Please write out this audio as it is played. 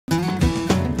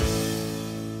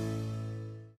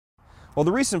Well,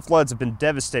 the recent floods have been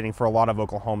devastating for a lot of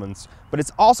Oklahomans, but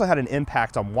it's also had an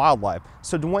impact on wildlife.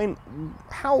 So Dwayne,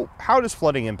 how does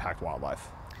flooding impact wildlife?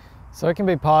 So it can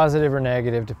be positive or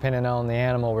negative depending on the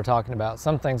animal we're talking about.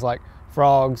 Some things like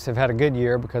frogs have had a good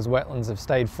year because wetlands have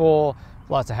stayed full,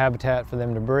 lots of habitat for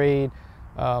them to breed.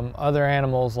 Other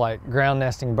animals like ground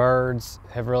nesting birds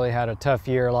have really had a tough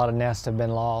year. A lot of nests have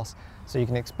been lost. So you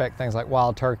can expect things like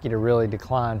wild turkey to really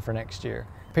decline for next year.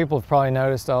 People have probably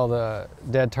noticed all the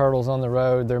dead turtles on the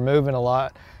road. They're moving a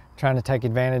lot, trying to take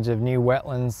advantage of new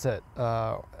wetlands that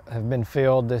have been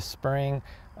filled this spring.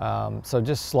 So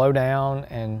just slow down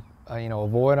and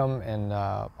avoid them. And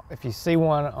if you see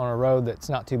one on a road that's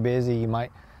not too busy, you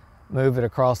might move it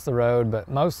across the road, but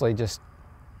mostly just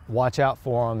watch out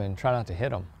for them and try not to hit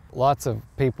them. Lots of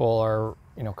people are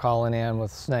calling in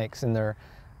with snakes in their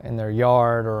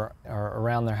yard or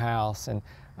around their house, and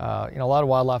a lot of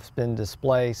wildlife's been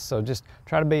displaced, so just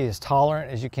try to be as tolerant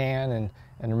as you can,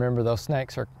 and remember those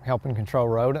snakes are helping control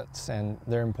rodents, and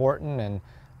they're important, and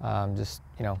just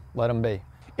let them be.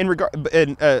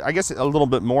 I guess a little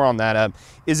bit more on that,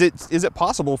 is it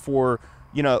possible for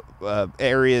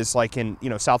areas like in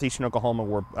southeastern Oklahoma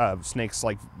where snakes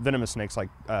like venomous snakes like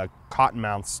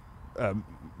cottonmouths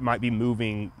might be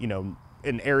moving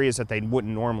in areas that they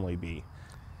wouldn't normally be?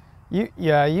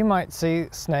 You might see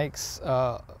snakes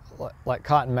like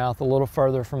cottonmouth a little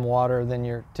further from water than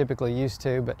you're typically used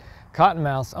to, but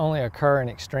cottonmouths only occur in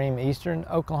extreme eastern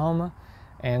Oklahoma,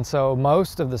 and so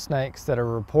most of the snakes that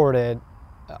are reported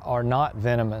are not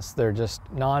venomous. They're just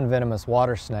non-venomous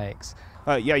water snakes.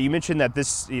 Yeah, you mentioned that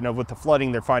this, with the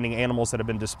flooding, they're finding animals that have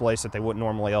been displaced that they wouldn't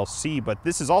normally else see. But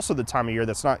this is also the time of year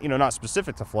that's not, not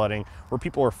specific to flooding, where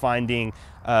people are finding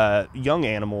young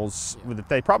animals that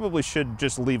they probably should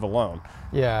just leave alone.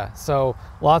 Yeah, so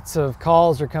lots of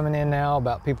calls are coming in now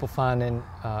about people finding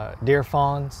deer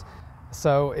fawns.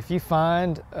 So if you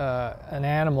find an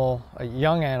animal, a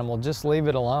young animal, just leave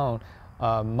it alone.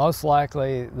 Most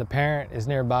likely the parent is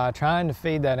nearby trying to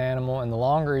feed that animal, and the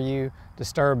longer you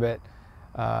disturb it,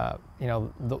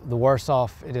 the worse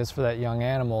off it is for that young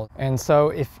animal. And so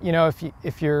if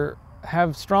you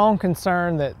have strong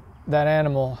concern that that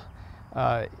animal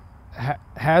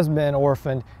has been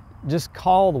orphaned, just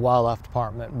call the wildlife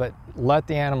department, but let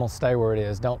the animal stay where it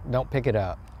is. Don't pick it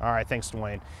up. All right, thanks,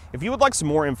 Dwayne. If you would like some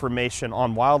more information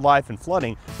on wildlife and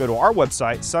flooding, go to our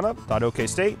website,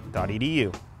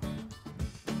 sunup.okstate.edu.